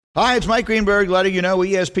Hi, it's Mike Greenberg letting you know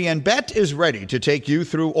ESPN Bet is ready to take you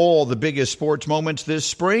through all the biggest sports moments this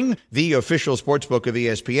spring. The official sportsbook of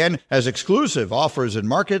ESPN has exclusive offers and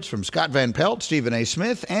markets from Scott Van Pelt, Stephen A.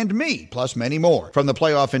 Smith, and me, plus many more. From the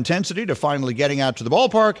playoff intensity to finally getting out to the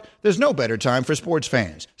ballpark, there's no better time for sports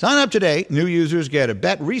fans. Sign up today. New users get a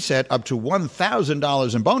bet reset up to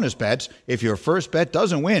 $1,000 in bonus bets if your first bet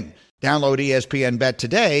doesn't win. Download ESPN Bet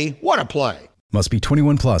today. What a play. Must be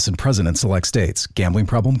 21 plus and present in select states. Gambling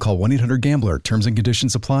problem? Call 1-800-GAMBLER. Terms and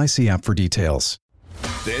conditions apply. See app for details.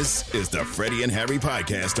 This is the Freddie and Harry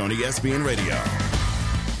podcast on ESPN Radio.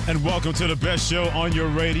 And welcome to the best show on your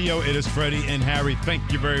radio. It is Freddie and Harry. Thank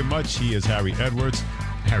you very much. He is Harry Edwards.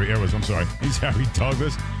 He's Harry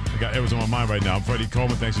Douglas. I got Edwards on my mind right now. I'm Freddie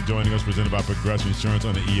Coleman. Thanks for joining us. Presented by Progressive Insurance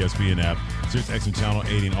on the ESPN app. SiriusXM Channel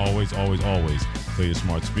 80 and always play your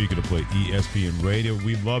smart speaker to play ESPN Radio.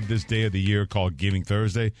 We love this day of the year called Giving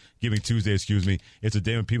Tuesday. It's a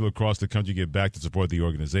day when people across the country get back to support the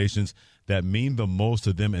organizations that mean the most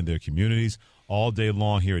to them and their communities. All day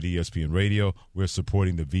long here at ESPN Radio, we're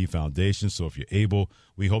supporting the V Foundation. So if you're able,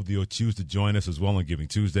 we hope that you'll choose to join us as well on Giving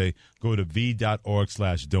Tuesday. Go to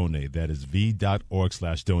v.org/donate. That is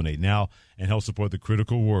v.org/donate now and help support the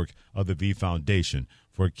critical work of the V Foundation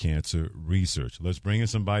for Cancer Research. Let's bring in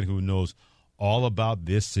somebody who knows all about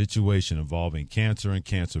this situation involving cancer and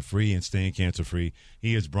cancer-free and staying cancer-free.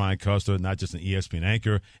 He is Brian Custer, not just an ESPN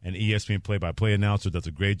anchor, an ESPN play-by-play announcer. Does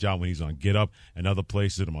a great job when he's on Get Up and other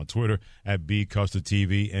places. I'm on Twitter at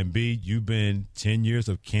BCusterTV. And B, you've been 10 years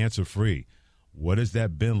of cancer-free. What has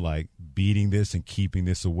that been like, beating this and keeping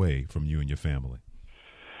this away from you and your family?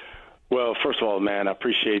 Well, first of all, man, I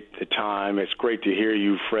appreciate the time. It's great to hear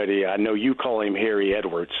you, Freddie. I know you call him Harry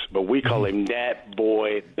Edwards, but we call him that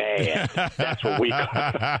boy bad. That's what we call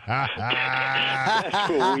him. That's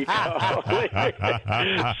what we call him.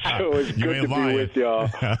 So it's good to be with y'all.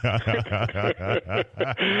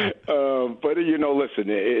 But, listen,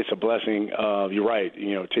 it's a blessing. You're right.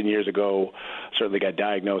 10 years ago, certainly got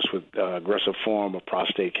diagnosed with aggressive form of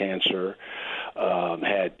prostate cancer,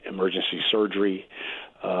 had emergency surgery.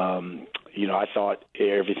 I thought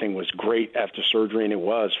everything was great after surgery, and it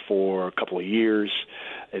was for a couple of years.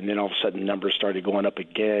 And then all of a sudden, numbers started going up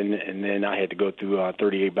again, and then I had to go through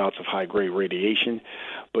 38 bouts of high-grade radiation.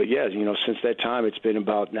 But, yeah, since that time, it's been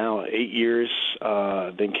about now 8 years,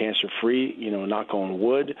 been cancer-free, knock on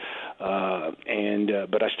wood.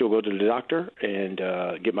 But I still go to the doctor and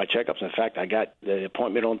get my checkups. In fact, I got the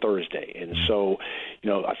appointment on Thursday. And so,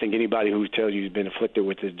 I think anybody who tells you you've been afflicted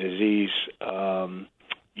with the disease,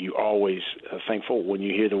 you always thankful when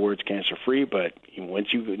you hear the words cancer-free, but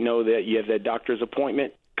once you know that you have that doctor's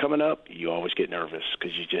appointment coming up, you always get nervous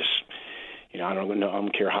because you just, I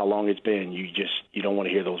don't care how long it's been, you don't want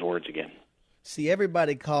to hear those words again. See,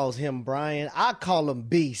 everybody calls him Brian. I call him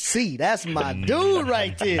BC. That's my dude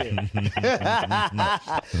right there.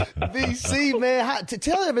 BC, man, to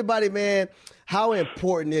tell everybody, man, how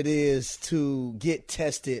important it is to get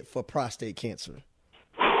tested for prostate cancer.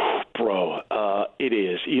 Bro, it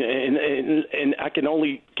is. And I can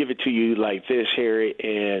only give it to you like this, Harry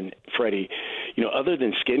and Freddie. Other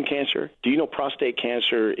than skin cancer, do you know prostate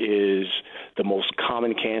cancer is the most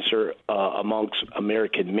common cancer amongst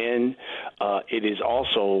American men? It is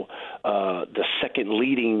also the second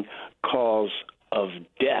leading cause of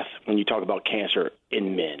death when you talk about cancer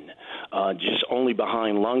in men, just only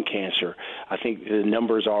behind lung cancer. I think the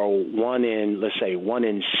numbers are 1 in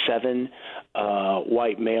 7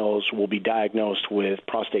 white males will be diagnosed with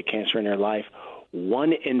prostate cancer in their life.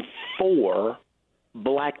 1 in 4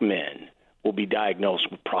 black men will be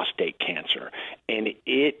diagnosed with prostate cancer. And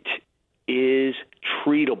it is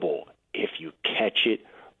treatable if you catch it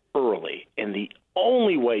early. And the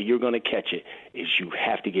only way you're going to catch it is you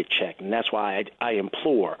have to get checked. And that's why I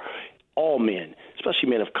implore all men, especially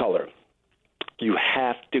men of color, you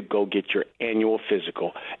have to go get your annual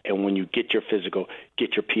physical. And when you get your physical,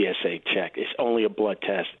 get your PSA checked. It's only a blood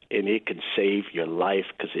test, and it can save your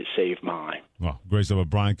life because it saved mine. Well, great stuff with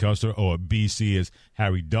Brian Custer, or BC as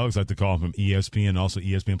Harry Douglas like to call him, from ESPN, also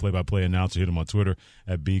ESPN play-by-play announcer. Hit him on Twitter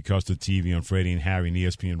at BCusterTV, on Freddie and Harry and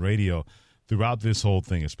ESPN Radio. Throughout this whole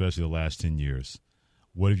thing, especially the last 10 years,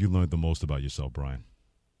 what have you learned the most about yourself, Brian?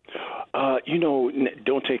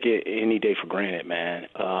 Don't take it any day for granted, man.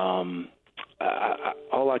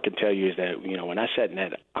 All I can tell you is that, when I sat in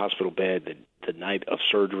that hospital bed the night of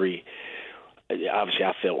surgery, obviously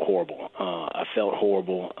I felt horrible. I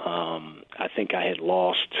think I had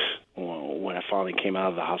lost, when I finally came out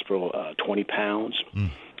of the hospital, 20 pounds.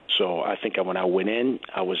 So I think when I went in,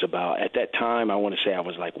 I was about, at that time, I want to say I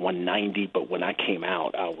was like 190, but when I came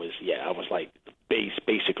out, I was like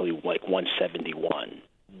basically like 171.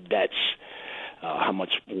 That's how much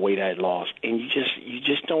weight I had lost. And you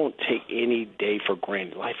just don't take any day for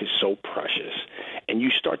granted. Life is so precious. And you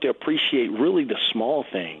start to appreciate really the small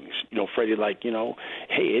things. Freddie, like,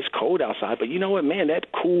 hey, it's cold outside, but you know what, man, that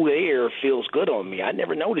cool air feels good on me. I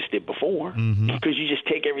never noticed it before because you just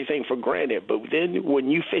take everything for granted. But then when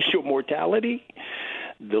you face your mortality,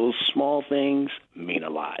 those small things mean a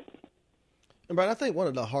lot. And Brian, I think one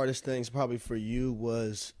of the hardest things probably for you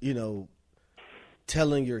was,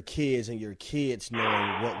 telling your kids and your kids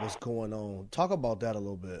knowing what was going on. Talk about that a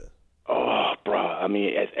little bit. Oh, bro. I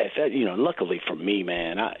mean, at that, luckily for me,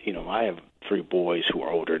 man, I have 3 boys who are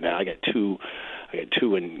older now. I got two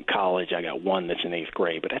in college. I got one that's in 8th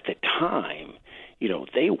grade. But at the time,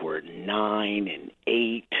 they were 9 and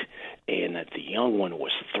 8, and the young one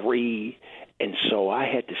was 3. And so I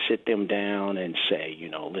had to sit them down and say,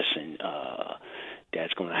 listen,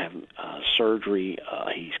 Dad's going to have surgery.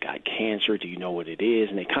 He's got cancer. Do you know what it is?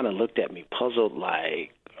 And they kind of looked at me puzzled,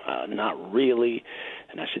 like, not really.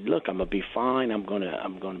 And I said, look, I'm going to be fine. I'm going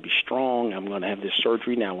to be strong. I'm going to have this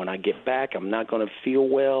surgery. Now, when I get back, I'm not going to feel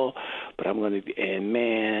well, but I'm going to. And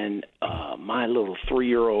man, my little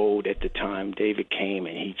 3-year-old at the time, David, came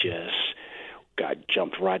and he just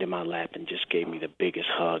jumped right in my lap and just gave me the biggest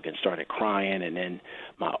hug and started crying. And then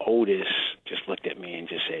my oldest just looked at me and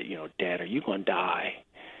just said, Dad, are you going to die?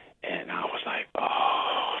 And I was like,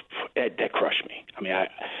 oh, that crushed me. I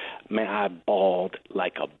mean, I bawled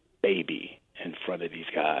like a baby in front of these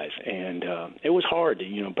guys. And it was hard,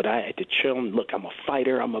 but I had to chill and look, I'm a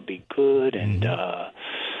fighter. I'm going to be good. And,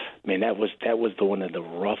 man, that was one of the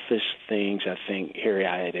roughest things I think, Harry,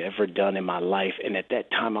 I had ever done in my life. And at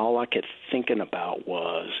that time, all I kept thinking about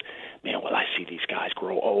was, man, will I see these guys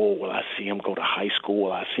grow old? Will I see them go to high school?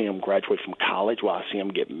 Will I see them graduate from college? Will I see them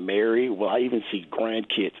get married? Will I even see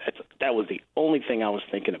grandkids? That was the only thing I was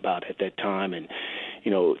thinking about at that time. And,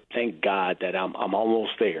 thank God that I'm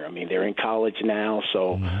almost there. I mean, they're in college now.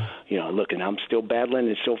 So, look, and I'm still battling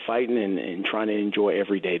and still fighting and trying to enjoy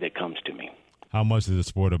every day that comes to me. How much does the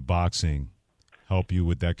sport of boxing help you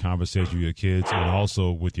with that conversation with your kids and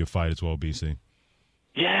also with your fight as well, BC?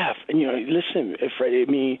 Yeah, and listen, Freddie,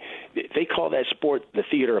 I mean, they call that sport the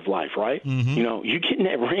theater of life, right? You get in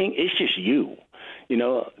that ring, it's just you.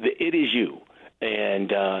 It is you.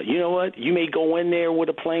 And you know what? You may go in there with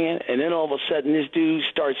a plan, and then all of a sudden this dude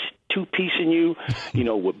starts two-piecing you,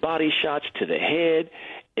 with body shots to the head,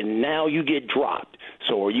 and now you get dropped.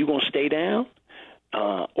 So are you going to stay down,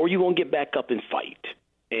 or are you going to get back up and fight?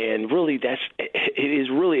 And really,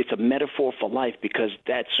 it's a metaphor for life because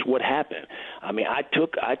that's what happened. I mean, I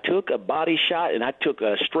took a body shot and I took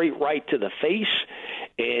a straight right to the face,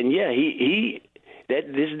 and yeah,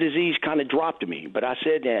 this disease kind of dropped me. But I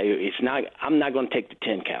said, I'm not going to take the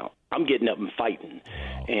 10 count. I'm getting up and fighting.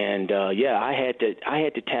 And I had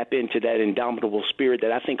to tap into that indomitable spirit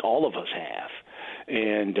that I think all of us have.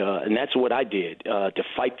 And that's what I did to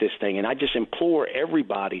fight this thing. And I just implore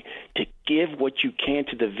everybody to give what you can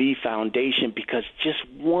to the V Foundation because just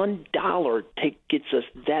 $1 gets us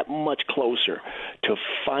that much closer to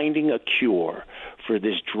finding a cure for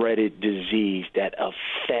this dreaded disease that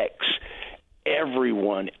affects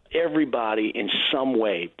everybody in some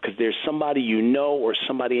way, because there's somebody or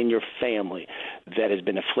somebody in your family that has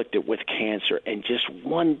been afflicted with cancer, and just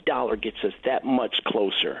 $1 gets us that much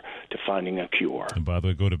closer to finding a cure. And by the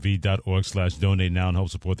way, go to v.org/donate now and help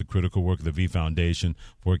support the critical work of the V Foundation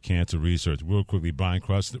for Cancer Research. Real quickly, Brian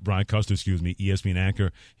Custer, ESPN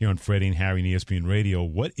anchor here on Freddie and Harry and ESPN Radio.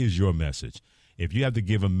 What is your message? If you have to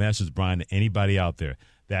give a message, Brian, to anybody out there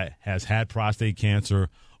that has had prostate cancer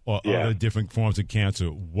or other different forms of cancer,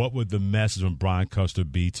 what would the message from Brian Custer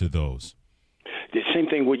be to those? The same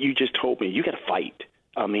thing what you just told me. You got to fight.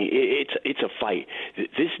 I mean, it's a fight.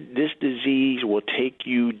 This disease will take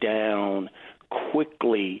you down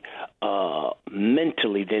quickly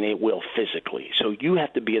mentally than it will physically. So you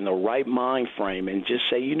have to be in the right mind frame and just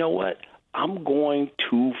say, you know what? I'm going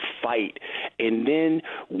to fight. And then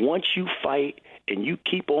once you fight and you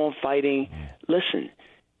keep on fighting, listen,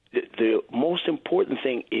 the most important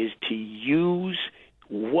thing is to use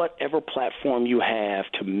whatever platform you have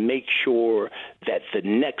to make sure that the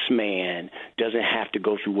next man doesn't have to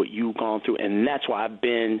go through what you've gone through. And that's why I've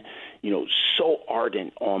been, so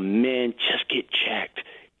ardent on men, just get checked.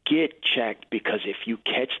 Get checked, because if you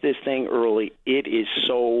catch this thing early, it is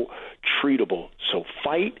so treatable. So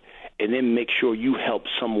fight and then make sure you help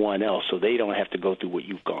someone else so they don't have to go through what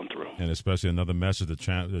you've gone through. And especially another message, the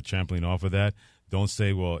trampoline off of that, don't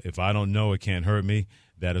say, well, if I don't know, it can't hurt me.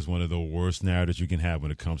 That is one of the worst narratives you can have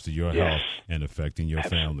when it comes to your health and affecting your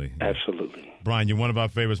family. Absolutely. Brian, you're one of our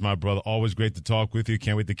favorites, my brother. Always great to talk with you.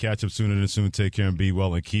 Can't wait to catch up sooner than soon. Take care and be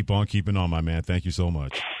well, and keep on keeping on, my man. Thank you so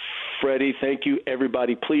much. Freddie, thank you.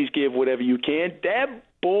 Everybody, please give whatever you can. That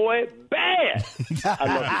boy bad. I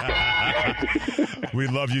love you. We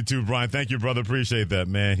love you too, Brian. Thank you, brother. Appreciate that,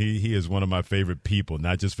 man. He is one of my favorite people,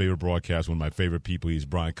 not just favorite broadcast, one of my favorite people. He's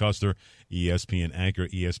Brian Custer, ESPN anchor,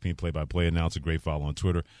 ESPN play-by-play announcer. Great follow on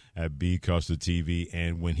Twitter at BCusterTV.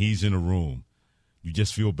 And when he's in a room, you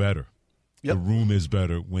just feel better. Yep. The room is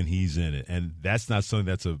better when he's in it. And that's not something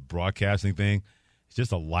that's a broadcasting thing. It's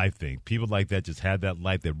just a life thing. People like that just have that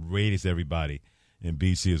light that radiates everybody. And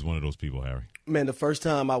BC is one of those people, Harry. Man, the first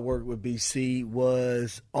time I worked with BC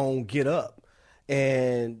was on Get Up.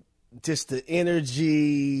 And just the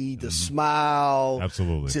energy, the smile.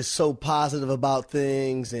 Absolutely. Just so positive about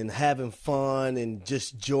things and having fun and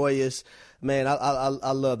just joyous. Man,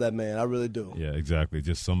 I love that man. I really do. Yeah, exactly.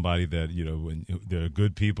 Just somebody that, when there are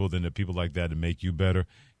good people, then there are people like that to make you better.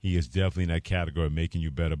 He is definitely in that category of making you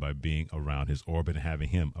better by being around his orbit and having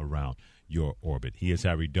him around your orbit. He is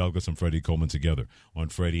Harry Douglas and Freddie Coleman together on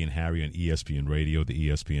Freddie and Harry on ESPN Radio, the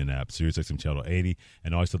ESPN app, SiriusXM Channel 80,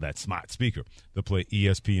 and also that smart speaker to play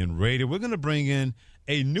ESPN Radio. We're going to bring in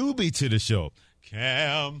a newbie to the show.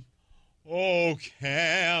 Cam. Oh,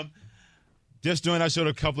 Cam. Just joined our show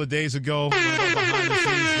a couple of days ago. One of our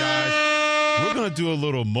behind-the-scenes guys. We're going to do a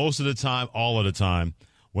little most of the time, all of the time,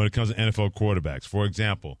 when it comes to NFL quarterbacks. For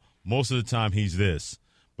example, most of the time he's this,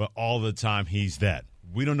 but all the time he's that.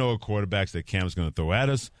 We don't know what quarterbacks that Cam's going to throw at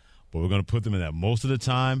us, but we're going to put them in that most of the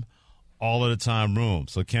time, all of the time room.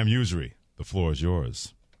 So, Cam Usery, the floor is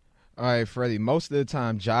yours. All right, Freddie, most of the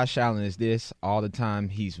time Josh Allen is this, all the time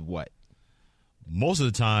he's what? Most of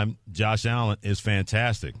the time, Josh Allen is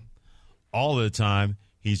fantastic. All of the time,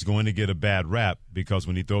 he's going to get a bad rap because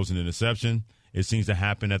when he throws an interception, it seems to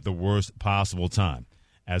happen at the worst possible time.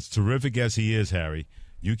 As terrific as he is, Harry,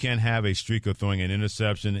 you can't have a streak of throwing an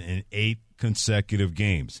interception in 8 consecutive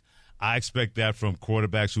games. I expect that from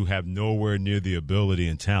quarterbacks who have nowhere near the ability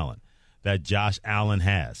and talent that Josh Allen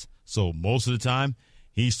has. So most of the time,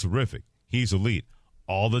 he's terrific. He's elite.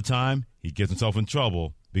 All the time, he gets himself in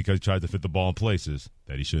trouble because he tries to fit the ball in places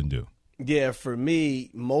that he shouldn't do. Yeah, for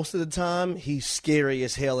me, most of the time, he's scary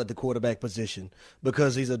as hell at the quarterback position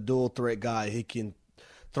because he's a dual-threat guy. He can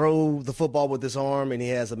throw the football with his arm, and he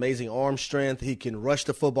has amazing arm strength. He can rush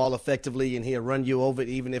the football effectively, and he'll run you over it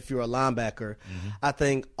even if you're a linebacker. Mm-hmm. I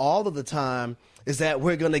think all of the time is that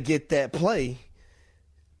we're going to get that play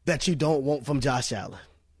that you don't want from Josh Allen.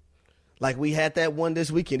 Like we had that one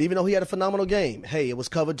this weekend, even though he had a phenomenal game. Hey, it was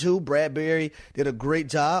cover 2. Bradbury did a great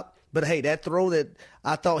job. But, hey, that throw that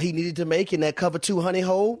I thought he needed to make in that cover 2 honey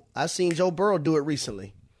hole, I seen Joe Burrow do it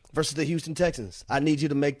recently versus the Houston Texans. I need you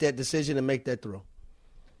to make that decision and make that throw.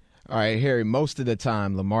 All right, Harry, most of the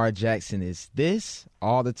time Lamar Jackson is this,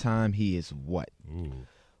 all the time he is what? Ooh.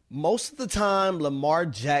 Most of the time Lamar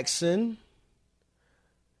Jackson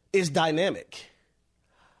is dynamic.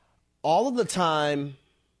 All of the time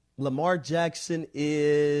Lamar Jackson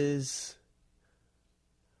is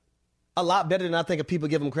a lot better than I think people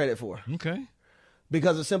give him credit for. Okay.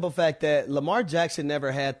 Because of the simple fact that Lamar Jackson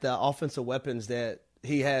never had the offensive weapons that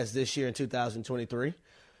he has this year in 2023.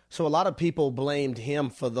 So a lot of people blamed him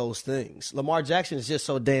for those things. Lamar Jackson is just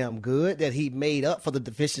so damn good that he made up for the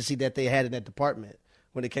deficiency that they had in that department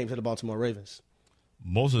when it came to the Baltimore Ravens.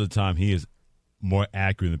 Most of the time, he is more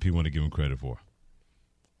accurate than people want to give him credit for.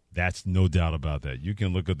 That's no doubt about that. You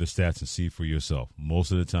can look at the stats and see for yourself.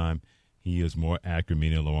 Most of the time, he is more accurate,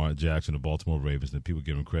 meaning Lamar Jackson, the Baltimore Ravens, than people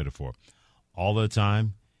give him credit for. All the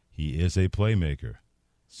time, he is a playmaker.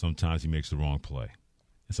 Sometimes he makes the wrong play.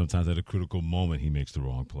 And sometimes at a critical moment, he makes the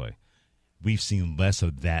wrong play. We've seen less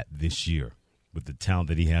of that this year with the talent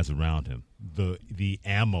that he has around him, the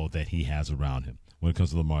ammo that he has around him when it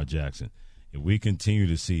comes to Lamar Jackson. If we continue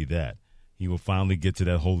to see that, he will finally get to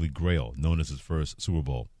that holy grail known as his first Super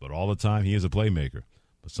Bowl. But all the time, he is a playmaker.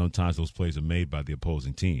 But sometimes those plays are made by the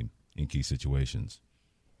opposing team in key situations.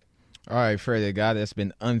 All right, Freddie, the guy that's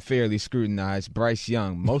been unfairly scrutinized, Bryce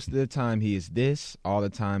Young. Most of the time he is this, all the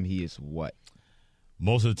time he is what?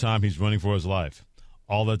 Most of the time he's running for his life.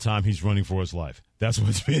 All the time he's running for his life. That's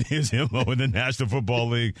what's been his MO in the National Football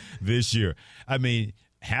League this year. I mean,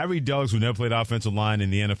 Harry Douglas, who never played offensive line in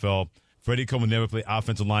the NFL, Freddie Coleman never played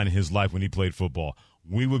offensive line in his life when he played football.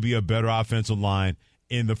 We would be a better offensive line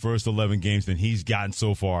in the first 11 games than he's gotten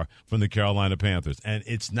so far from the Carolina Panthers. And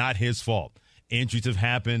it's not his fault. Injuries have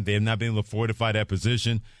happened. They have not been able to fortify that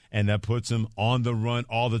position, and that puts him on the run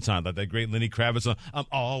all the time. Like that great Lenny Kravitz song, I'm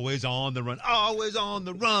always on the run, always on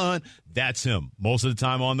the run. That's him. Most of the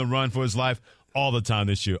time on the run for his life, all the time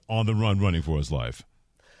this year on the run running for his life.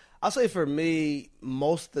 I'll say for me,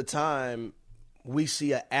 most of the time we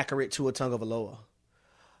see an accurate Tua Tagovailoa.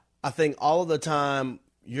 I think all of the time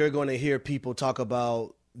you're going to hear people talk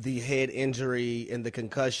about the head injury and the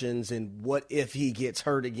concussions and what if he gets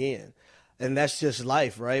hurt again. And that's just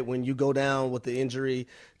life, right? When you go down with the injury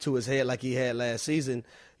to his head like he had last season,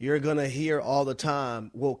 you're going to hear all the time,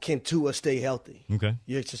 well, can Tua stay healthy? Okay.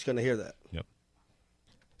 You're just going to hear that. Yep.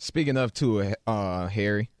 Speaking of Tua,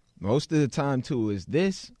 Harry, most of the time Tua is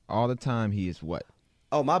this, all the time he is what?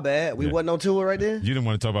 Oh, my bad. We wasn't on Tua right there? You didn't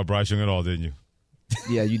want to talk about Bryce Young at all, didn't you?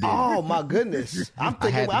 Yeah, you did. Oh, my goodness.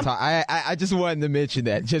 I just wanted to mention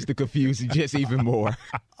that just to confuse you just even more.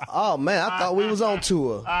 Oh, man, I thought we was on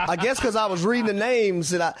Tua. I guess because I was reading the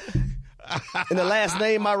names and the last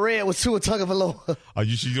name I read was Tua Tagovailoa. Are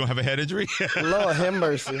you sure you don't have a head injury? Lord have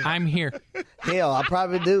mercy. I'm here. Hell, I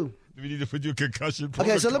probably do. We need to put you a concussion protocol.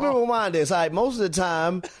 Okay, so let me rewind this. All right, most of the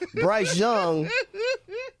time, Bryce Young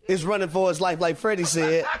is running for his life, like Freddie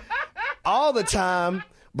said. All the time,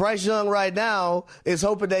 Bryce Young right now is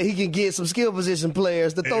hoping that he can get some skill position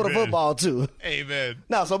players to throw the football to. Amen.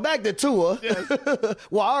 Now, so back to Tua. Yes.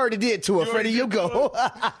 Well, I already did Tua. Freddie, you go.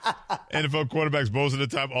 NFL quarterbacks most of the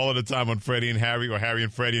time, all of the time on Freddie and Harry or Harry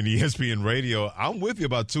and Freddie and ESPN Radio. I'm with you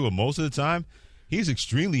about Tua. Most of the time, he's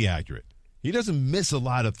extremely accurate. He doesn't miss a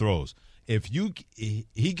lot of throws. If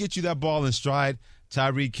he gets you that ball in stride,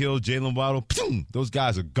 Tyreek Hill, Jalen Waddle, those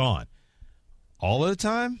guys are gone. All of the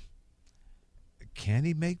time, can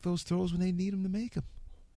he make those throws when they need him to make them?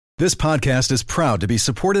 This podcast is proud to be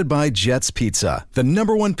supported by Jets Pizza, the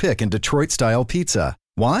 #1 pick in Detroit-style pizza.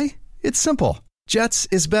 Why? It's simple. Jets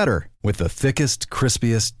is better. With the thickest,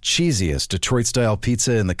 crispiest, cheesiest Detroit-style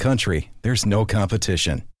pizza in the country, there's no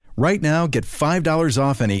competition. Right now, get $5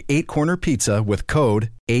 off any 8-corner pizza with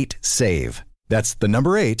code 8SAVE. That's the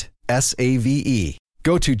number 8, S-A-V-E.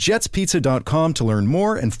 Go to jetspizza.com to learn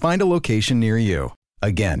more and find a location near you.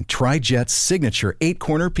 Again, try Jet's signature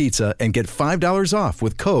 8-corner pizza and get $5 off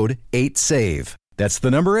with code 8SAVE. That's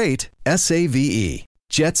the number 8, S-A-V-E.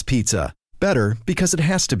 Jet's Pizza. Better because it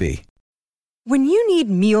has to be. When you need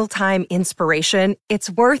mealtime inspiration,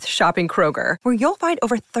 it's worth shopping Kroger, where you'll find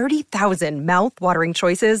over 30,000 mouth-watering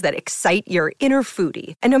choices that excite your inner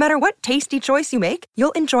foodie. And no matter what tasty choice you make,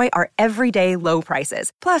 you'll enjoy our everyday low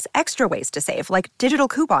prices, plus extra ways to save, like digital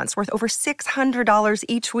coupons worth over $600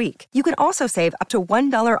 each week. You can also save up to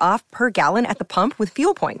 $1 off per gallon at the pump with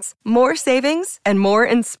fuel points. More savings and more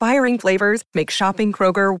inspiring flavors make shopping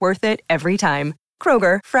Kroger worth it every time.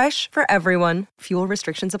 Kroger, fresh for everyone. Fuel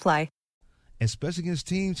restrictions apply. Especially against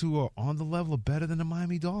teams who are on the level of better than the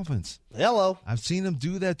Miami Dolphins. Hello. I've seen them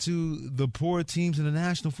do that to the poor teams in the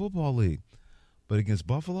National Football League. But against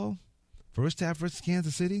Buffalo, first half versus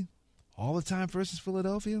Kansas City, all the time versus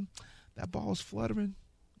Philadelphia, that ball was fluttering,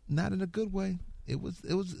 not in a good way. It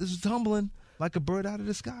was tumbling like a bird out of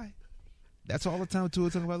the sky. That's all the time Tua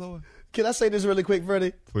Tagovailoa. Can I say this really quick,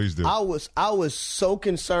 Freddie? Please do. I was so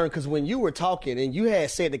concerned because when you were talking and you had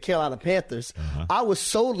said the Carolina Panthers, I was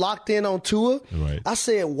so locked in on Tua. Right. I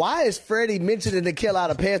said, why is Freddie mentioning the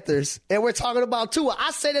Carolina Panthers and we're talking about Tua?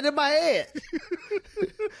 I said it in my head.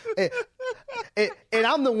 and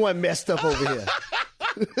I'm the one messed up over here.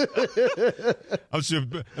 I'm sure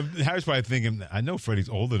Harry's probably thinking, I know Freddie's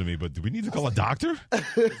older than me, but do we need to call a doctor?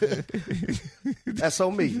 That's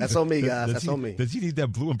on me. That's on me, guys. That's on me. Does he need that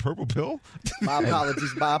blue and purple pill? My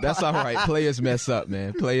apologies. That's all right. Players mess up,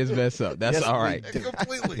 man. Players mess up. That's all right.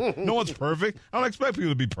 Completely. No one's perfect. I don't expect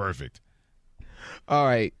people to be perfect. All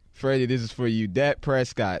right, Freddie, this is for you. Dak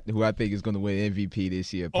Prescott, who I think is going to win MVP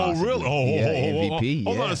this year. Possibly. Oh, really? Oh, MVP.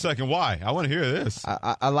 Hold on a second. Why? I want to hear this.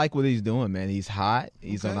 I like what he's doing, man. He's hot.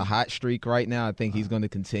 He's on a hot streak right now. I think he's going to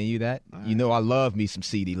continue that. Right. You know, I love me some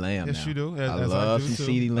CeeDee Lamb. Yes, now. you do. I love some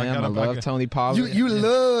CeeDee Lamb. I love Tony Pollard. You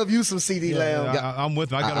love you some CeeDee Lamb. I'm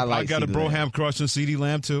with him. I got a Broham crush on CeeDee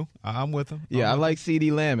Lamb too. I'm with him. I like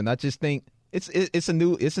CeeDee Lamb, and I just think it's a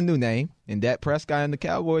new name, and Dak Prescott and the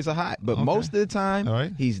Cowboys are hot. But most of the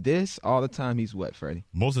time, he's this. All the time, he's what, Freddie?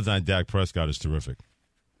 Most of the time, Dak Prescott is terrific.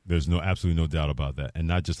 There's absolutely no doubt about that, and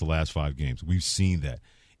not just the last 5 games. We've seen that.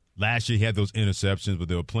 Last year, he had those interceptions, but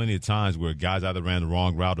there were plenty of times where guys either ran the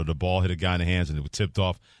wrong route or the ball hit a guy in the hands and it was tipped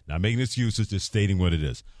off. Not making excuses, just stating what it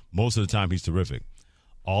is. Most of the time, he's terrific.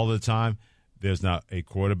 All the time, there's not a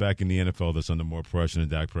quarterback in the NFL that's under more pressure than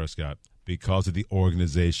Dak Prescott because of the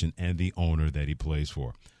organization and the owner that he plays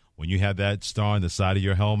for. when you have that star on the side of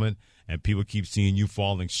your helmet and people keep seeing you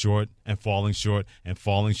falling short and falling short and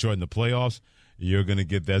falling short in the playoffs, you're going to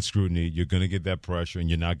get that scrutiny, you're going to get that pressure, and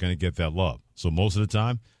you're not going to get that love. So most of the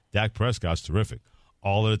time, Dak Prescott's terrific.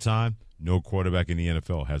 All of the time, no quarterback in the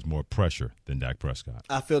NFL has more pressure than Dak Prescott.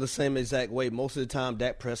 I feel the same exact way. Most of the time,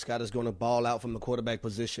 Dak Prescott is going to ball out from the quarterback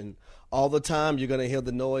position. All the time, you're going to hear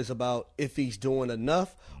the noise about if he's doing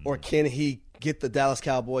enough or can he get the Dallas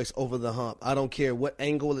Cowboys over the hump. I don't care what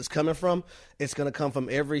angle it's coming from. It's going to come from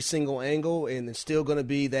every single angle, and it's still going to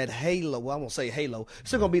be that halo. Well, I won't say halo. It's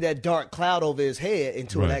still going to be that dark cloud over his head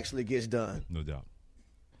until it actually gets done. No doubt.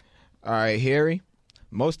 All right, Harry.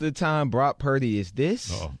 Most of the time, Brock Purdy is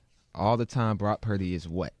this. Uh-oh. All the time, Brock Purdy is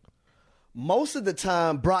what? Most of the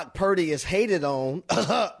time, Brock Purdy is hated on,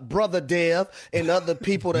 Brother Dev, and other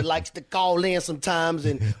people that likes to call in sometimes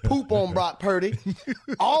and poop on Brock Purdy.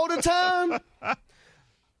 All the time,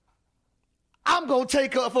 I'm going to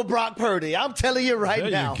take up for Brock Purdy. I'm telling you right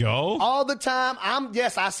now. There you go. All the time,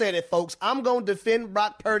 yes, I said it, folks. I'm going to defend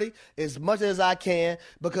Brock Purdy as much as I can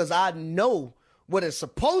because I know what it's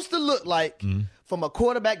supposed to look like from a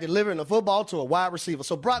quarterback delivering the football to a wide receiver.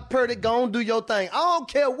 So, Brock Purdy, go and do your thing. I don't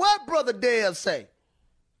care what Brother Dev say.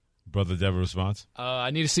 Brother Dev, response?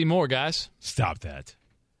 I need to see more, guys. Stop that.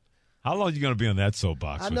 How long are you going to be on that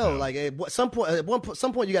soapbox? I know. Like, at some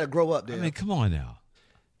point, you got to grow up, Dev. I mean, come on now.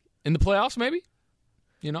 In the playoffs, maybe?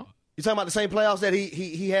 You know? You talking about the same playoffs that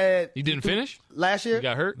he had? He didn't finish? Last year? He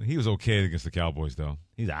got hurt? He was okay against the Cowboys, though.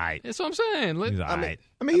 He's all right. That's what I'm saying. He's all right.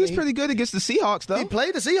 I mean, he was pretty good against the Seahawks, though. He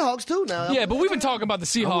played the Seahawks, too, now. Yeah, but we've been talking about the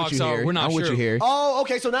Seahawks, so we're not I'm sure. with you, Harry. Oh,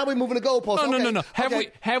 okay, so now we're moving the goalposts. No. Have we?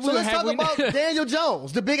 So let's talk about Daniel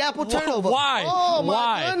Jones, the Big Apple turnover. Why? Oh, my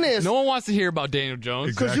Why? goodness. No one wants to hear about Daniel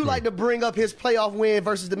Jones. Because you like to bring up his playoff win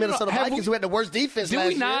versus the Minnesota Vikings, who had the worst defense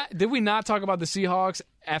last year. Did we not talk about the Seahawks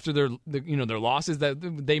after their losses, that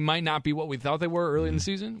they might not be what we thought they were early in the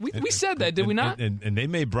season? We said that, did we not? And they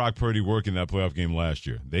made Brock Purdy work in that playoff game last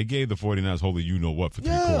year. They gave the 49ers holy you-know-what for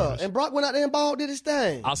 3 quarters. Yeah, and Brock went out there and ball did his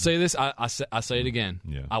thing. I'll say this. I say it again.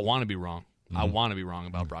 Yeah. I want to be wrong. I want to be wrong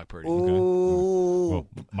about Brock Purdy. Ooh.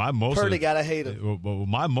 Well, Purdy got to hate him. Well,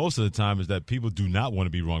 my most of the time is that people do not want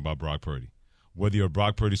to be wrong about Brock Purdy. Whether you're a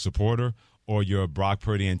Brock Purdy supporter or you're a Brock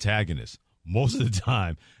Purdy antagonist, most of the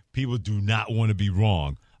time people do not want to be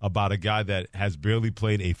wrong about a guy that has barely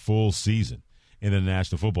played a full season in the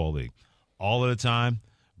National Football League. All of the time,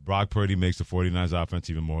 Brock Purdy makes the 49ers offense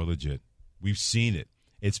even more legit. We've seen it.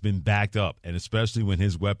 It's been backed up, and especially when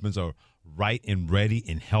his weapons are right and ready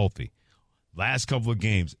and healthy. Last couple of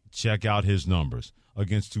games, check out his numbers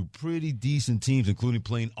against 2 pretty decent teams, including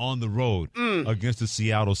playing on the road against the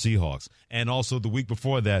Seattle Seahawks. And also the week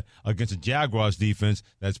before that against the Jaguars defense,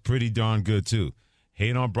 that's pretty darn good too.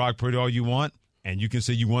 Hate on Brock Purdy all you want, and you can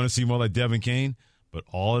say you want to see more like Devin Cain, but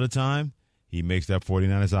all of the time, he makes that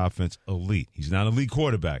 49ers offense elite. He's not an elite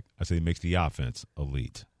quarterback. I say he makes the offense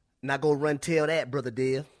elite. Not going to run tell that, Brother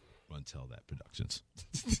Dev. Run tell that Productions.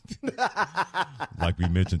 Like we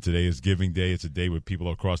mentioned, today is Giving Day. It's a day where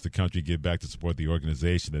people across the country give back to support the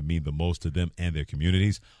organization that mean the most to them and their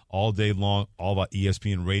communities. All day long, all of our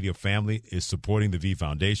ESPN radio family is supporting the V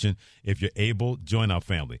Foundation. If you're able, join our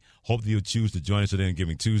family. Hope that you'll choose to join us today on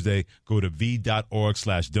Giving Tuesday. Go to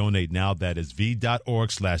v.org/donate now. That is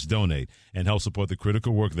v.org/donate and help support the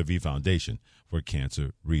critical work of the V Foundation for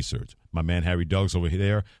cancer research. My man Harry Douglas over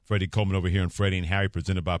there, Freddie Coleman over here, and Freddie and Harry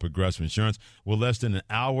presented by Progressive Insurance. We're less than an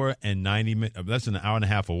hour and a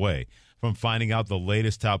half away from finding out the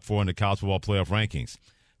latest top 4 in the college football playoff rankings.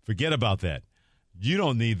 Forget about that. You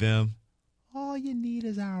don't need them. All you need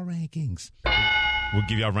is our rankings. We'll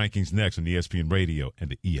give you our rankings next on ESPN Radio and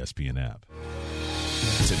the ESPN app.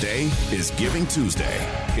 Today is Giving Tuesday.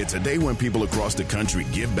 It's a day when people across the country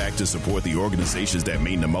give back to support the organizations that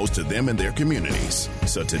mean the most to them and their communities.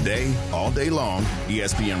 So today, all day long,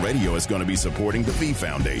 ESPN Radio is going to be supporting the V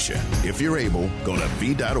Foundation. If you're able, go to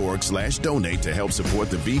v.org/donate to help support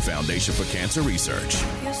the V Foundation for cancer research.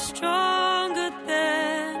 You're stronger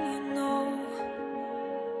than you know.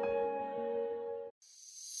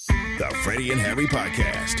 The Freddie and Harry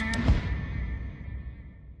Podcast.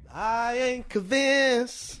 I ain't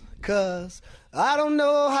convinced, cause I don't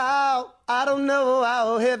know how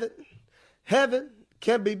heaven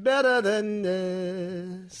can be better than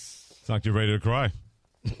this. It's like you're ready to cry.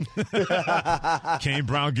 Kane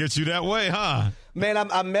Brown gets you that way, huh? Man,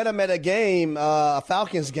 I met him at a game, a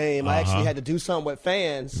Falcons game. I actually had to do something with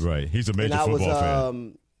fans. Right, he's a major football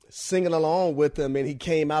fan. singing along with them, and he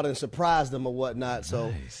came out and surprised them or whatnot. Nice.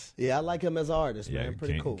 So, yeah, I like him as an artist, man.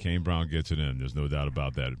 Pretty cool. Kane Brown gets it in. There's no doubt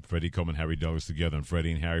about that. Freddie Coleman, Harry Douglas together, and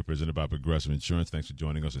Freddie and Harry presented by Progressive Insurance. Thanks for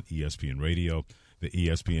joining us on ESPN Radio, the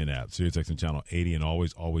ESPN app, SiriusXM Channel 80, and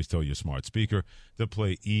always tell your smart speaker to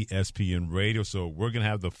play ESPN Radio. So we're going to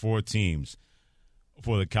have the 4 teams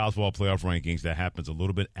for the college football playoff rankings. That happens a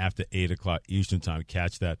little bit after 8 o'clock Eastern time.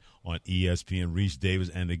 Catch that on ESPN. Reese Davis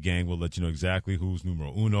and the gang will let you know exactly who's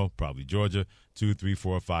numero uno, probably Georgia, 2, 3,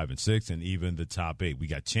 4, 5, and 6, and even the top 8. We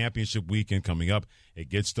got championship weekend coming up. It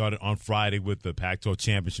gets started on Friday with the Pac-12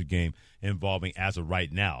 championship game involving, as of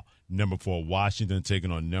right now, number 4 Washington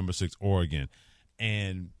taking on number 6 Oregon.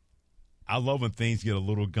 And I love when things get a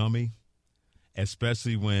little gummy,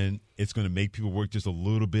 especially when it's going to make people work just a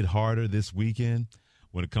little bit harder this weekend.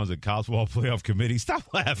 When it comes to college football playoff committee, stop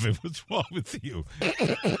laughing. What's wrong with you?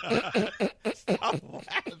 Stop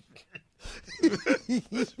laughing.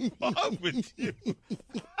 What's wrong with you?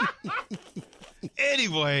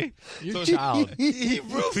 Anyway, You're a child. He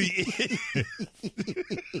really is.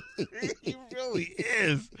 He really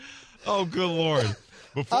is. Oh, good Lord.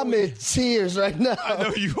 I'm in tears right now. I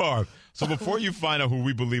know you are. So before you find out who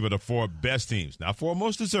we believe are the 4 best teams, not 4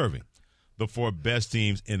 most deserving, the 4 best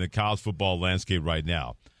teams in the college football landscape right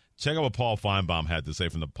now. Check out what Paul Feinbaum had to say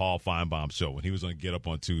from the Paul Feinbaum show when he was on Get Up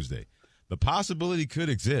on Tuesday. The possibility could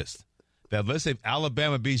exist that, let's say, if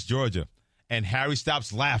Alabama beats Georgia and Harry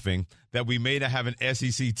stops laughing, that we may not have an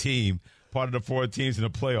SEC team, part of the 4 teams in the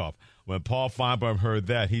playoff. When Paul Feinbaum heard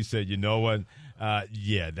that, he said, you know what?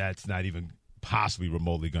 That's not even possibly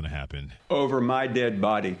remotely going to happen. Over my dead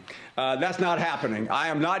body. That's not happening. I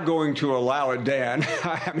am not going to allow it, Dan.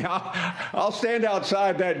 I mean, I'll stand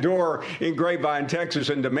outside that door in Grapevine, Texas,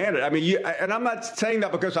 and demand it. I mean, and I'm not saying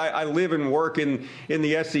that because I live and work in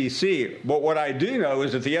the SEC. But what I do know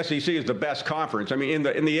is that the SEC is the best conference. I mean,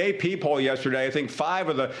 in the AP poll yesterday, I think 5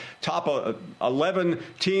 of the top 11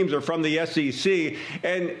 teams are from the SEC.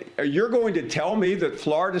 And you're going to tell me that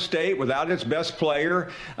Florida State, without its best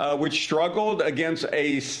player, which struggled against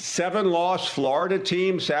a 7-loss Florida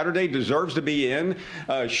team Saturday, deserves to be in,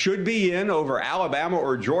 should be in over Alabama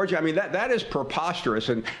or Georgia. I mean, that is preposterous.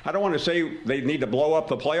 And I don't want to say they need to blow up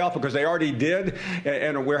the playoff because they already did,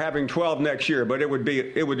 and we're having 12 next year, but it would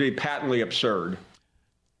be patently absurd.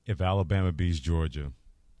 If Alabama beats Georgia,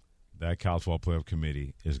 that college football playoff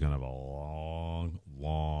committee is going to have a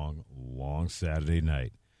long Saturday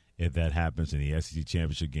night. If that happens in the SEC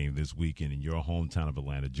championship game this weekend in your hometown of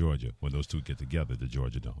Atlanta, Georgia, when those 2 get together, the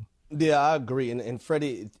Georgia Dome. Yeah, I agree. And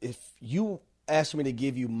Freddie, if you asked me to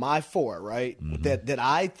give you my 4, right, that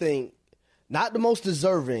I think not the most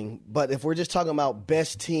deserving, but if we're just talking about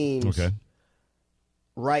best teams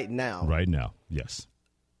right now. Right now, yes.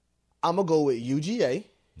 I'm going to go with UGA.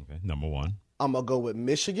 Okay, number 1. I'm going to go with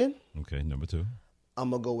Michigan. Okay, number 2.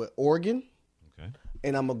 I'm going to go with Oregon. Okay.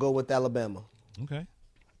 And I'm going to go with Alabama. Okay.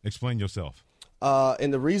 Explain yourself.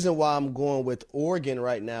 And the reason why I'm going with Oregon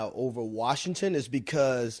right now over Washington is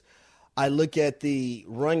because I look at the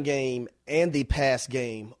run game and the pass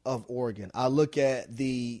game of Oregon. I look at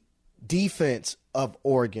the defense of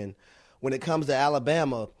Oregon. When it comes to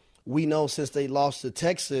Alabama, we know since they lost to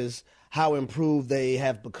Texas how improved they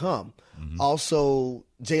have become. Also,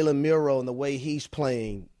 Jalen Miro and the way he's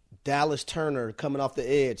playing, Dallas Turner coming off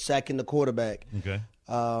the edge, sacking the quarterback. Okay.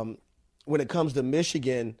 When it comes to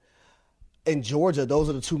Michigan and Georgia, those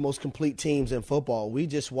are the 2 most complete teams in football. We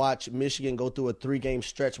just watched Michigan go through a 3-game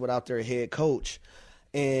stretch without their head coach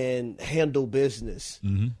and handle business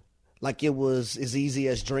like it was as easy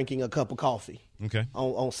as drinking a cup of coffee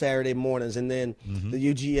on Saturday mornings. And then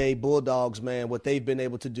the UGA Bulldogs, man, what they've been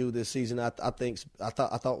able to do this season, I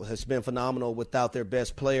thought has been phenomenal without their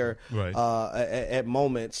best player at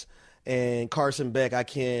moments. And Carson Beck, I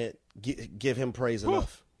can't give him praise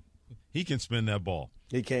enough. He can spin that ball.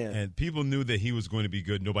 He can. And people knew that he was going to be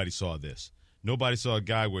good. Nobody saw this. Nobody saw a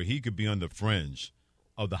guy where he could be on the fringe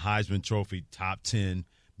of the Heisman Trophy, top 10,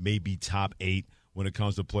 maybe top 8 when it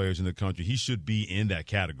comes to players in the country. He should be in that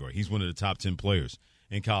category. He's one of the top 10 players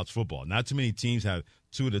in college football. Not too many teams have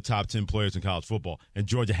 2 of the top 10 players in college football, and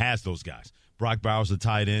Georgia has those guys. Brock Bowers, the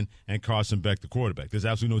tight end, and Carson Beck, the quarterback. There's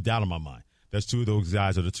absolutely no doubt in my mind. That's 2 of those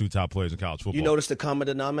guys are the 2 top players in college football. You notice the common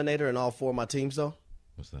denominator in all 4 of my teams, though?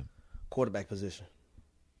 What's that? Quarterback position.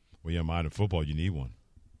 Well, yeah, in football, you need one.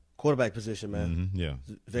 Quarterback position, man. Yeah.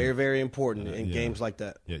 Very, very important in games like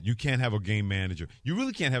that. Yeah, you can't have a game manager. You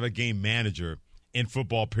really can't have a game manager in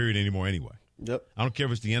football, period, anymore anyway. Yep. I don't care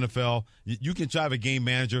if it's the NFL. You can try to have a game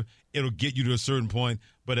manager. It'll get you to a certain point.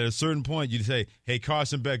 But at a certain point, you say, hey,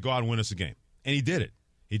 Carson Beck, go out and win us a game. And he did it.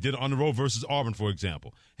 He did it on the road versus Auburn, for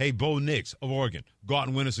example. Hey, Bo Nix of Oregon, go out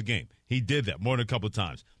and win us a game. He did that more than a couple of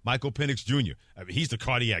times. Michael Penix Jr., I mean, he's the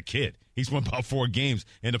cardiac kid. He's won about 4 games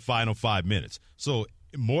in the final 5 minutes. So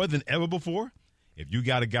more than ever before, if you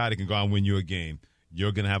got a guy that can go out and win you a game,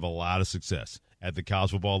 you're going to have a lot of success. At the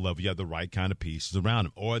college football level, you have the right kind of pieces around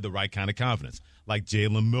him or the right kind of confidence, like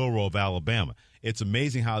Jalen Milroe of Alabama. It's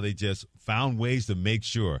amazing how they just found ways to make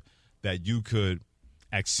sure that you could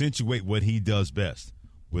accentuate what he does best.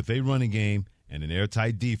 With a running game and an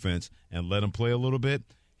airtight defense and let him play a little bit,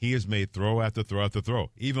 he has made throw after throw after throw,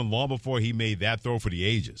 even long before he made that throw for the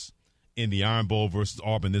ages in the Iron Bowl versus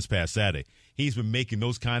Auburn this past Saturday. He's been making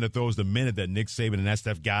those kind of throws the minute that Nick Saban and that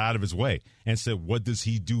staff got out of his way and said, what does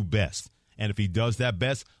he do best? And if he does that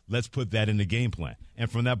best, let's put that in the game plan. And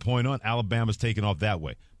from that point on, Alabama's taken off that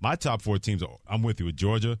way. My top 4 teams, I'm with you. With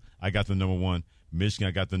Georgia, I got the number 1. Michigan,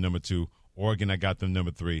 I got the number 2. Oregon, I got them number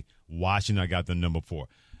 3. Washington, I got them number 4.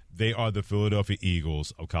 They are the Philadelphia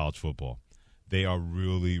Eagles of college football. They are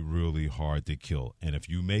really, really hard to kill. And if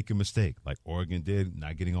you make a mistake, like Oregon did,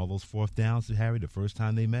 not getting all those 4th downs to Harry the first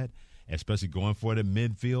time they met, especially going for it at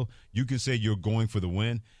midfield, you can say you're going for the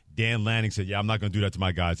win. Dan Lanning said, I'm not going to do that to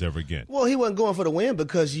my guys ever again. Well, he wasn't going for the win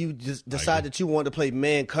because you just decided that you wanted to play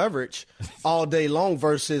man coverage all day long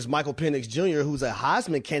versus Michael Penix Jr., who's a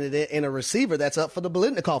Heisman candidate and a receiver that's up for the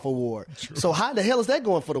Biletnikoff Award. True. So how the hell is that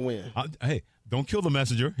going for the win? Hey, don't kill the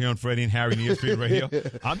messenger here on Freddie and Harry and ESPN Radio.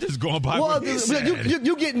 I'm just going by what he said.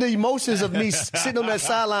 You getting the emotions of me sitting on that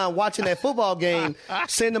sideline watching that football game,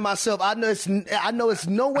 saying to myself, I know it's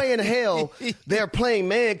no way in hell they're playing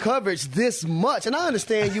man coverage this much. And I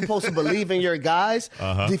understand you're supposed to believe in your guys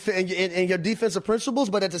and your defensive principles,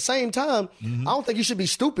 but at the same time, I don't think you should be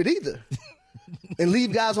stupid either. And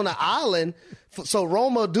leave guys on the island. So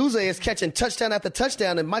Roma Duze is catching touchdown after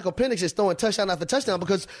touchdown, and Michael Penix is throwing touchdown after touchdown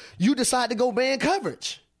because you decide to go man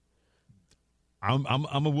coverage. I'm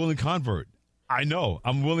a willing convert. I know.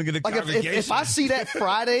 I'm willing to the congregation. If I see that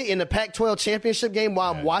Friday in the Pac-12 championship game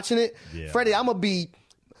while I'm watching it, Freddie, I'm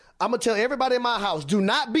gonna tell everybody in my house, do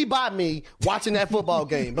not be by me watching that football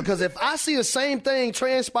game, because if I see the same thing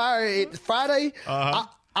transpire Friday,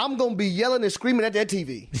 I'm gonna be yelling and screaming at that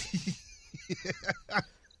TV.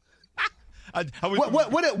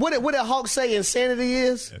 What did Hawk say insanity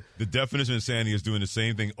is? The definition of insanity is doing the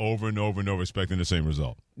same thing over and over and over, expecting the same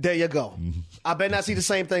result. There you go. I better not see the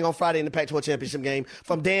same thing on Friday in the Pac-12 championship game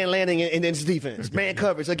from Dan Lanning and his defense. Okay. Man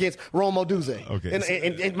coverage against Roma Duze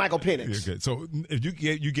and Michael Penix. Okay. So if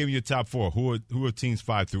you gave me your top 4, who are teams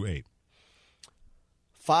 5 through 8?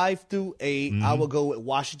 5 through 8, I will go with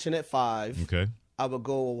Washington at 5. Okay. I would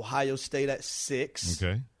go Ohio State at 6.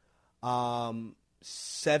 Okay.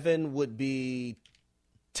 7 would be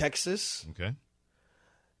Texas. Okay.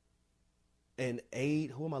 And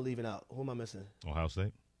 8, who am I leaving out? Who am I missing? Ohio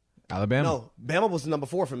State. Alabama. No, Bama was number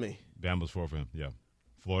 4 for me. Bama was 4 for him, yeah.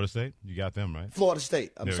 Florida State, you got them, right? Florida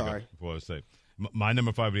State, I'm sorry. Florida State. My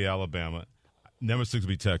number 5 would be Alabama. Number 6 would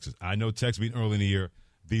be Texas. I know Texas beat early in the year.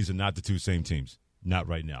 These are not the two same teams. Not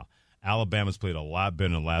right now. Alabama's played a lot better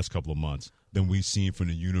in the last couple of months than we've seen from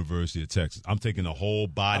the University of Texas. I'm taking the whole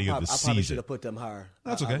body of the season. I probably should have put them higher.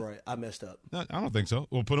 That's okay. I messed up. No, I don't think so.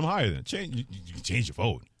 We'll put them higher then. You can change your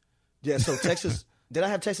vote. Yeah, so Texas – did I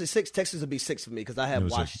have Texas 6? Texas would be 6 for me because I have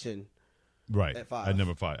number Washington 6. Right. At 5. At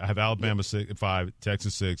number 5. I have Alabama 5,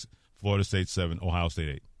 Texas 6, Florida State 7, Ohio State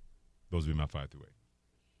 8. Those would be my 5 through 8.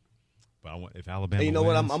 But if Alabama and you know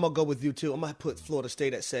wins, what? I'm going to go with you, too. I'm going to put Florida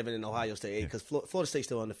State at 7 and Ohio State 8 because Florida State's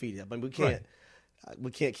still undefeated. But we can't –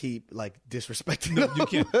 we can't keep, disrespecting them. You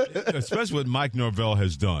can't. Especially what Mike Norvell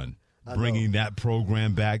has done, bringing that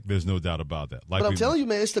program back. There's no doubt about that. But I'm telling you,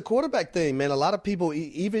 man, it's the quarterback thing, man. A lot of people,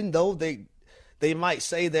 even though they might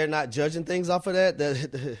say they're not judging things off of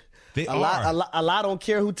that, a lot don't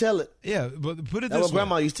care who tell it. Yeah, but put it this way. That's what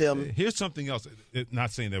Grandma used to tell me. Here's something else.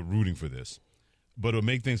 Not saying they're rooting for this, but it'll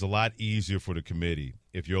make things a lot easier for the committee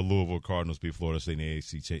if your Louisville Cardinals beat Florida State in the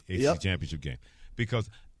ACC championship game. Because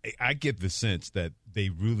I get the sense that they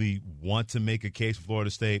really want to make a case for Florida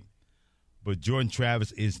State, but Jordan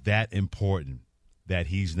Travis is that important that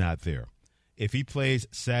he's not there. If he plays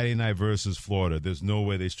Saturday night versus Florida, there's no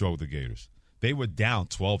way they struggle with the Gators. They were down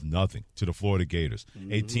 12-0 to the Florida Gators,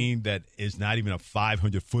 a team that is not even a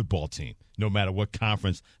 500 football team, no matter what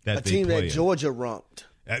conference that they play in. A team that Georgia rumped.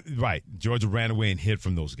 Right. Georgia ran away and hid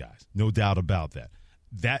from those guys. No doubt about that.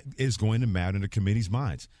 That is going to matter in the committee's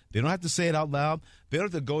minds. They don't have to say it out loud. They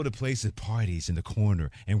don't have to go to places, parties in the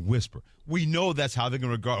corner and whisper. We know that's how they're going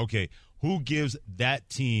to regard, okay, who gives that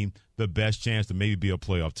team the best chance to maybe be a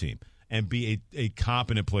playoff team and be a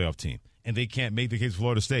competent playoff team. And they can't make the case for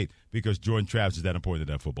Florida State because Jordan Travis is that important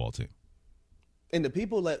to that football team. And the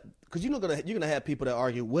people that, because you're gonna have people that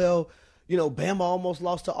argue, well, Bama almost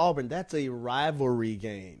lost to Auburn. That's a rivalry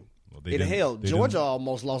game. Well, Georgia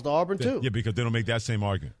almost lost to Auburn too. Yeah, because they don't make that same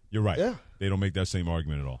argument. You're right. Yeah. They don't make that same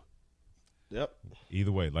argument at all. Yep.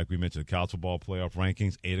 Either way, like we mentioned, the college football playoff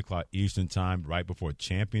rankings, 8 o'clock Eastern time, right before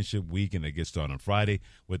championship week, and they get started on Friday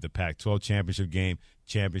with the Pac-12 championship game,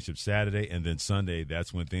 championship Saturday, and then Sunday.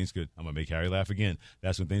 That's when things could, I'm going to make Harry laugh again,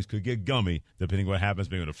 that's when things could get gummy, depending what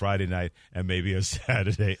happens maybe on a Friday night and maybe a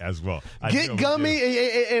Saturday as well. Get gummy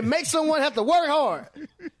and make someone have to work hard.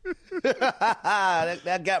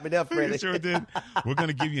 that got me there, Freddie. You sure did. We're going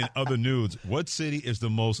to give you in other news. What city is the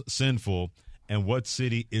most sinful? And what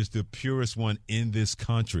city is the purest one in this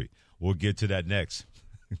country? We'll get to that next.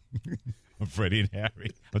 I'm Freddie and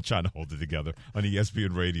Harry. I'm trying to hold it together on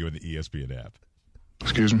ESPN Radio and the ESPN app.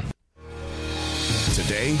 Excuse me.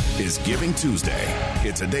 Today is Giving Tuesday.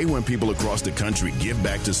 It's a day when people across the country give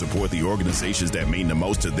back to support the organizations that mean the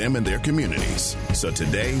most to them and their communities. So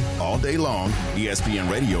today, all day long, ESPN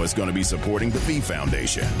Radio is going to be supporting the V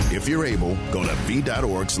Foundation. If you're able, go to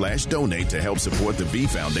v.org/donate to help support the V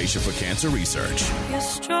Foundation for Cancer Research. You're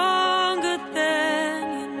stronger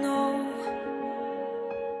than you know.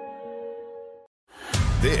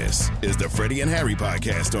 This is the Freddie and Harry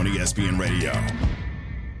podcast on ESPN Radio.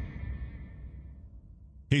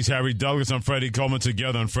 He's Harry Douglas. I'm Freddie Coleman,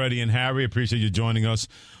 together on Freddie and Harry. Appreciate you joining us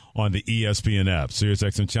on the ESPN app.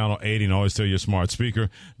 SiriusXM Channel 80, and always tell your smart speaker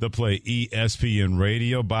to play ESPN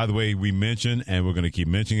Radio. By the way, we mentioned, and we're going to keep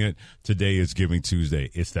mentioning it, today is Giving Tuesday.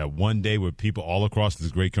 It's that one day where people all across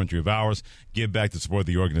this great country of ours give back to support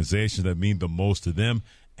the organizations that mean the most to them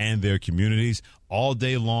and their communities. All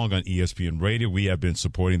day long on ESPN Radio, we have been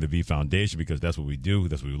supporting the V Foundation because that's what we do.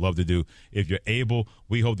 That's what we love to do. If you're able,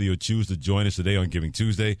 we hope that you'll choose to join us today on Giving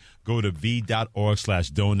Tuesday. Go to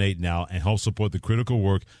v.org/donate now and help support the critical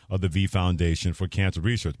work of the V Foundation for Cancer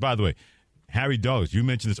Research. By the way, Harry Douglas, you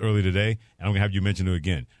mentioned this earlier today, and I'm going to have you mention it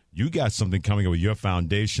again. You got something coming up with your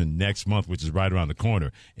foundation next month, which is right around the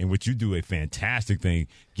corner, in which you do a fantastic thing,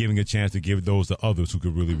 giving a chance to give those to others who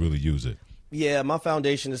could really, really use it. Yeah, my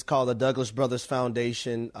foundation is called the Douglas Brothers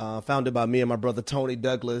Foundation, founded by me and my brother Tony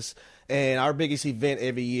Douglas. And our biggest event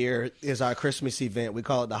every year is our Christmas event. We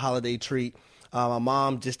call it the Holiday Treat. My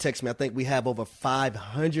mom just texted me. I think we have over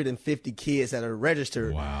 550 kids that are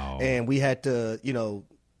registered. Wow. And we had to,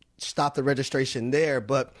 stop the registration there.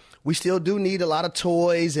 But we still do need a lot of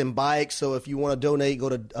toys and bikes. So if you want to donate, go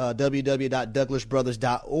to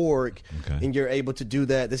www.douglasbrothers.org, and you're able to do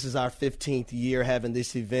that. This is our 15th year having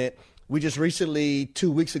this event. We just recently,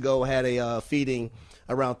 2 weeks ago, had a feeding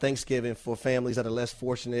around Thanksgiving for families that are less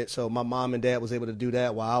fortunate. So my mom and dad was able to do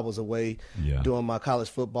that while I was away doing my college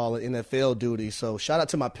football and NFL duty. So shout out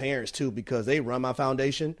to my parents, too, because they run my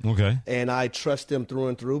foundation. Okay. And I trust them through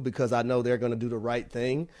and through because I know they're going to do the right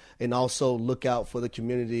thing and also look out for the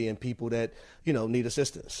community and people that, need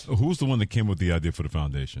assistance. Who's the one that came with the idea for the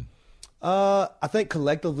foundation? I think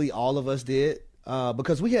collectively all of us did.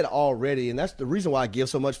 Because we had already, and that's the reason why I give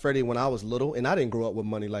so much, Freddie, when I was little, and I didn't grow up with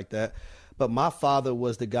money like that, but my father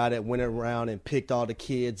was the guy that went around and picked all the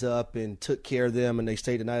kids up and took care of them, and they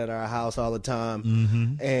stayed the night at our house all the time.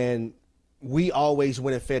 Mm-hmm. And we always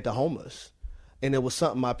went and fed the homeless. And it was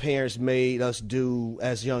something my parents made us do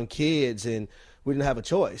as young kids, and we didn't have a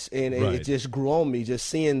choice. And it just grew on me, just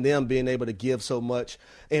seeing them being able to give so much.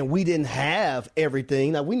 And we didn't have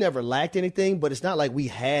everything. Now, we never lacked anything, but it's not like we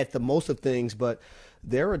had the most of things. But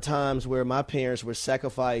there were times where my parents would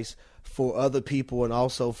sacrifice for other people and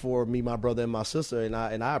also for me, my brother, and my sister. And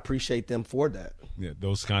I appreciate them for that. Yeah,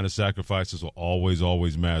 those kind of sacrifices will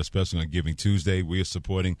always matter, especially on Giving Tuesday. We are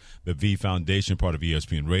supporting the V Foundation, part of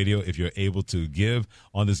ESPN Radio. If you're able to give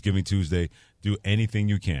on this Giving Tuesday, do anything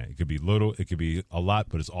you can. It could be little, it could be a lot,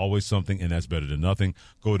 but it's always something, and that's better than nothing.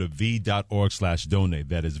 Go to v.org/donate.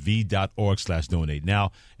 That is v.org/donate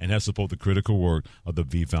now, and help support the critical work of the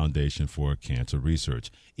V Foundation for Cancer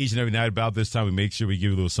Research. Each and every night about this time, we make sure we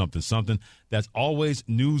give you a little something that's always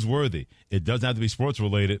newsworthy. It doesn't have to be sports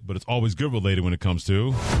related, but it's always good related when it comes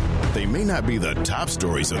to. They may not be the top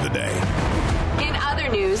stories of the day. In other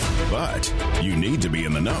news. But you need to be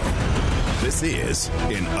in the know. This is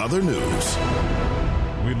In Other News.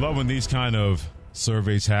 We love when these kind of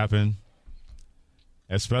surveys happen,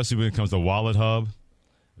 especially when it comes to Wallet Hub.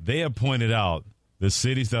 They have pointed out the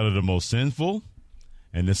cities that are the most sinful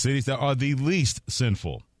and the cities that are the least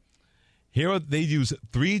sinful. Here they use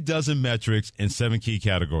 36 metrics in 7 key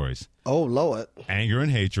categories. Oh, Lord. Anger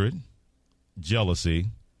and hatred, jealousy,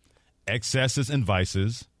 excesses and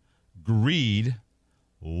vices, greed,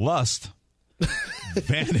 lust,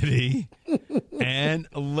 vanity, and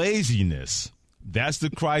laziness. That's the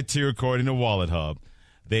criteria according to Wallet Hub.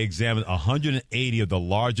 They examined 180 of the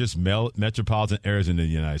largest metropolitan areas in the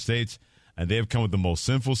United States, and they have come with the most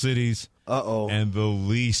sinful cities and the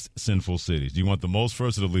least sinful cities. Do you want the most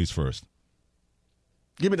first or the least first?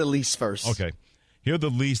 Give me the least first. Okay. Here are the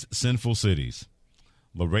least sinful cities.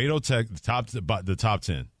 Laredo, the top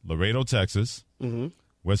 10. Laredo, Texas. Mm-hmm.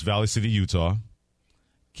 West Valley City, Utah.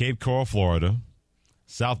 Cape Coral, Florida.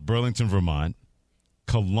 South Burlington, Vermont.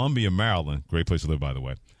 Columbia, Maryland. Great place to live, by the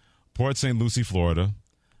way. Port St. Lucie, Florida.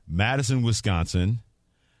 Madison, Wisconsin.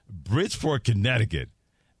 Bridgeport, Connecticut.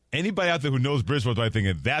 Anybody out there who knows Bridgeport might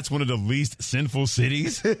think that's one of the least sinful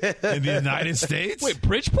cities in the United States? Wait,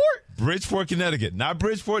 Bridgeport? Bridgeport, Connecticut. Not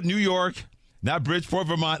Bridgeport, New York. Not Bridgeport,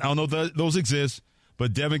 Vermont. I don't know if those exist.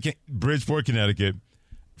 But Bridgeport, Connecticut.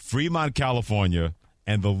 Fremont, California.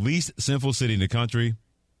 And the least sinful city in the country,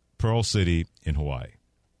 Pearl City in Hawaii.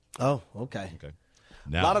 Oh, okay.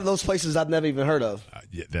 Now, a lot of those places I've never even heard of.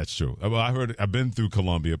 Yeah, that's true. Well, I've been through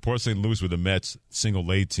Columbia. Port St. Louis with the Mets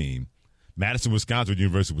single-A team. Madison, Wisconsin with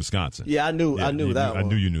University of Wisconsin. Yeah, I knew that one. I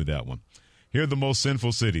knew you knew that one. Here are the most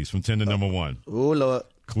sinful cities from 10 to number 1. Oh, Lord.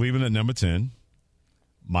 Cleveland at number 10.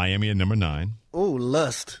 Miami at number 9. Oh,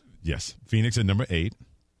 lust. Yes. Phoenix at number 8.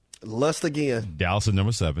 Lust again. Dallas at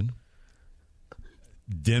number 7.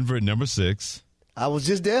 Denver at number 6. I was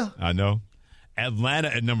just there. I know. Atlanta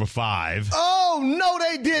at number 5. Oh, no,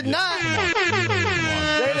 they did not.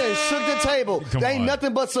 They done shook the table. They ain't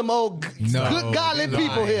nothing but some old good godly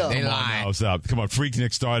people here. They lied. No, stop. Come on.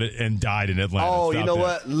 Freaknik started and died in Atlanta. Oh, stop you know that.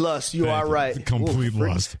 what? Lust. You are right. Complete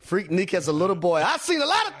lust. Freaknik as a little boy. I've seen a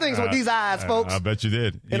lot of things with these eyes, folks. I bet you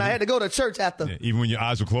did. And I had to go to church after. Yeah, even when your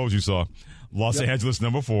eyes were closed, you saw. Los Angeles,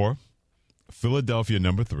 number 4. Philadelphia,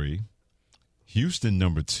 number 3. Houston,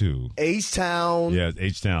 number 2. H-Town. Yeah,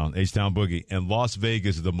 H-Town Boogie. And Las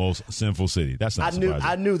Vegas is the most sinful city. That's not surprising.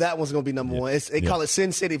 I knew that was going to be number 1. They call it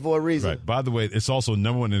Sin City for a reason. Right. By the way, it's also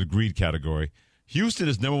number 1 in the greed category. Houston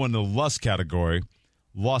is number 1 in the lust category.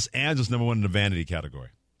 Los Angeles, number 1 in the vanity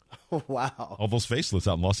category. Wow. All those facelifts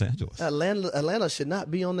out in Los Angeles. Atlanta should not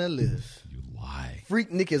be on that list. You lie.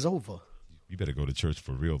 Freaknik is over. You better go to church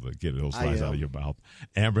for real to get those lies out of your mouth.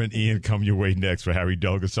 Amber and Ian come your way next. For Harry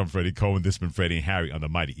Douglas, I'm Freddie Cohen. This has been Freddie and Harry on the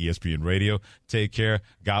mighty ESPN Radio. Take care.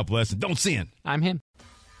 God bless. And don't sin. I'm him.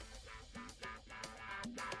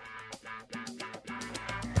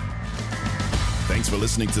 Thanks for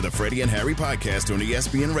listening to the Freddie and Harry podcast on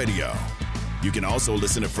ESPN Radio. You can also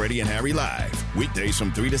listen to Freddie and Harry live weekdays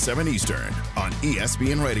from 3 to 7 Eastern on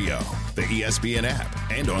ESPN Radio, the ESPN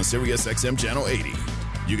app, and on SiriusXM Channel 80.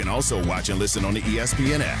 You can also watch and listen on the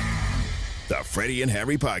ESPN app. The Freddie and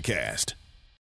Harry Podcast.